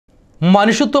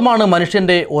മനുഷ്യത്വമാണ്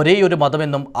മനുഷ്യന്റെ ഒരേയൊരു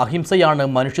മതമെന്നും അഹിംസയാണ്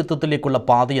മനുഷ്യത്വത്തിലേക്കുള്ള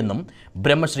പാതയെന്നും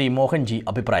ബ്രഹ്മശ്രീ മോഹൻജി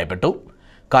അഭിപ്രായപ്പെട്ടു.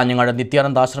 കാഞ്ഞങ്ങാട്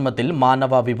നിത്യാനന്ദാശ്രമത്തിൽ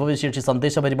മാനവ വിഭവശേഷി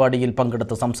സന്ദേശ പരിപാടിയിൽ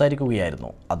പങ്കെടുത്ത് സംസാരിക്കുകയായിരുന്നു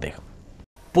അദ്ദേഹം.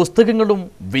 പുസ്തകങ്ങളും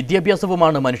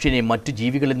വിദ്യാഭ്യാസവുമാണ് മനുഷ്യനെ മറ്റു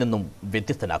ജീവികളിൽ നിന്നും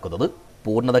വ്യത്യസ്തനാക്കുന്നത്.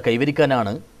 പൂർണ്ണത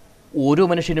കൈവരിക്കാനാണ് ഓരോ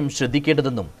മനുഷ്യനും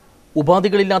ശ്രദ്ധിക്കേണ്ടതെന്നും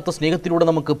ഉപാധികളില്ലാത്ത സ്നേഹത്തിലൂടെ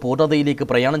നമുക്ക് പൂർണ്ണതയിലേക്ക്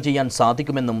പ്രയാണം ചെയ്യാൻ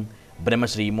സാധിക്കുമെന്നും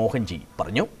ബ്രഹ്മശ്രീ മോഹൻജി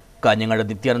പറഞ്ഞു. കാഞ്ഞങ്ങാട്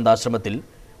നിത്യാനന്ദാശ്രമത്തിൽ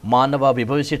മാനവ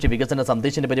വിഭവശേഷി വികസന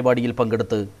സന്ദേശ പരിപാടിയിൽ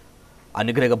പങ്കെടുത്ത്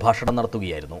അനുഗ്രഹ ഭാഷണം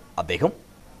നടത്തുകയായിരുന്നു അദ്ദേഹം.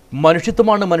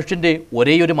 മനുഷ്യത്വമാണ് മനുഷ്യന്റെ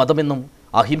ഒരേയൊരു മതമെന്നും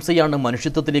അഹിംസയാണ്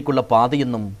മനുഷ്യത്വത്തിലേക്കുള്ള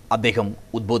പാതയെന്നും അദ്ദേഹം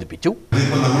ഉദ്ബോധിപ്പിച്ചു.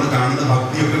 നമ്മൾ കാണുന്ന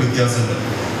ഭക്തിയൊക്കെ വ്യത്യാസമുണ്ട്.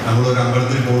 നമ്മളൊരു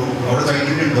അമ്പലത്തിൽ പോകും, അവിടെ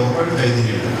ചൈതന്യമുണ്ട്, ഉറപ്പായിട്ട്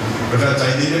ചൈതന്യമുണ്ട്. പക്ഷെ ആ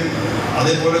ചൈതന്യം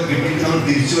അതേപോലെ കിട്ടിയിട്ട് നമ്മൾ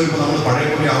തിരിച്ചു വരുമ്പോൾ നമ്മൾ പഴയ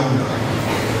പോലെ ആവില്ല.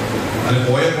 അല്ല,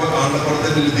 പോയപ്പോൾ ആളുടെ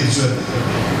പുറത്തേക്ക് തിരിച്ചു വരുന്നത്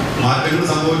മാറ്റങ്ങൾ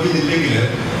സംഭവിക്കുന്നില്ലെങ്കിൽ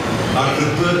ആ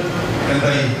ട്രിപ്പ്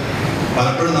എന്തായി?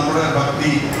 പലപ്പോഴും നമ്മുടെ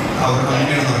ഭക്തി അവരുടെ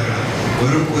അങ്ങനെയാണ് നടക്കണം.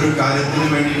 ഒരു കാര്യത്തിന്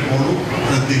വേണ്ടിയിട്ട് പോകണം,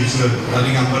 തിരിച്ചു വരും.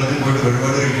 അല്ലെങ്കിൽ അമ്പലത്തിൽ പോയിട്ട്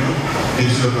വഴിപാട് കഴിക്കണം,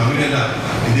 തിരിച്ചു വരണം. അങ്ങനെയല്ല.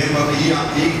 ഇതേപോലെ ഈ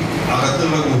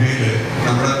അകത്തുള്ള ഗുഹയിൽ,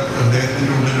 നമ്മുടെ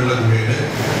ഹൃദയത്തിൻ്റെ ഉള്ളിലുള്ള ഗുഹയിൽ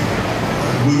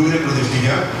ഗുരുവിനെ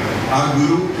പ്രതിഷ്ഠിക്കുക. ആ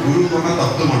ഗുരു എന്ന് പറഞ്ഞാൽ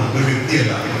തത്വമാണ്, ഒരു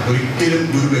വ്യക്തിയല്ല. ഒരിക്കലും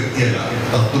ഗുരു വ്യക്തിയല്ല,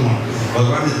 തത്വമാണ്.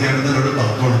 ഭഗവാൻ നിത്യാനന്ദനോട്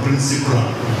തത്വമാണ്,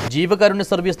 പ്രിൻസിപ്പിളാണ്. ജീവകാരുണ്യ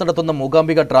സർവീസ് നടത്തുന്ന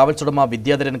മൂകാംബിക ട്രാവൽസ് ഉടമ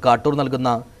വിദ്യാധരൻ കാട്ടൂർ നൽകുന്ന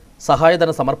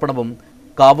സഹായധന സമർപ്പണവും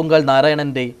കാവുങ്കാൽ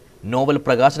നാരായണന്റെ നോവൽ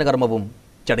പ്രകാശന കർമ്മവും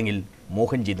ചടങ്ങിൽ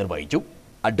മോഹൻജി നിർവഹിച്ചു.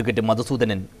 അഡ്വക്കേറ്റ്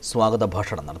മധുസൂദനൻ സ്വാഗത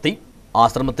ഭാഷണം നടത്തി.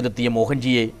 ആശ്രമത്തിലെത്തിയ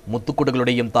മോഹൻജിയെ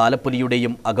മുത്തുക്കുടകളുടെയും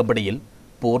താലപ്പൊലിയുടെയും അകമ്പടിയിൽ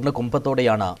പൂർണ്ണ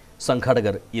കുംഭത്തോടെയാണ്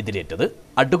സംഘാടകർ എതിരേറ്റത്.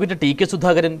 Advocate T K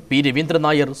Sudhakaran, P Raveendran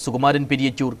Nair, Sukumaran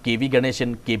Periyachur, K V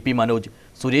Ganesan, K P Manoj,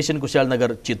 Sureshan Kusal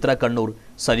Nagar, ചിത്ര കണ്ണൂർ,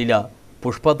 സലില,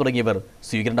 പുഷ്പ തുടങ്ങിയവർ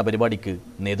സ്വീകരണ പരിപാടിക്ക്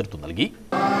നേതൃത്വം നൽകി.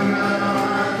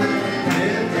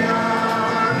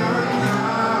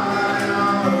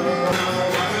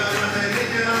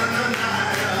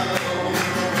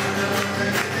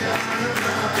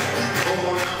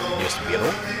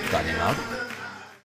 കാഞ്ഞങ്ങാട്.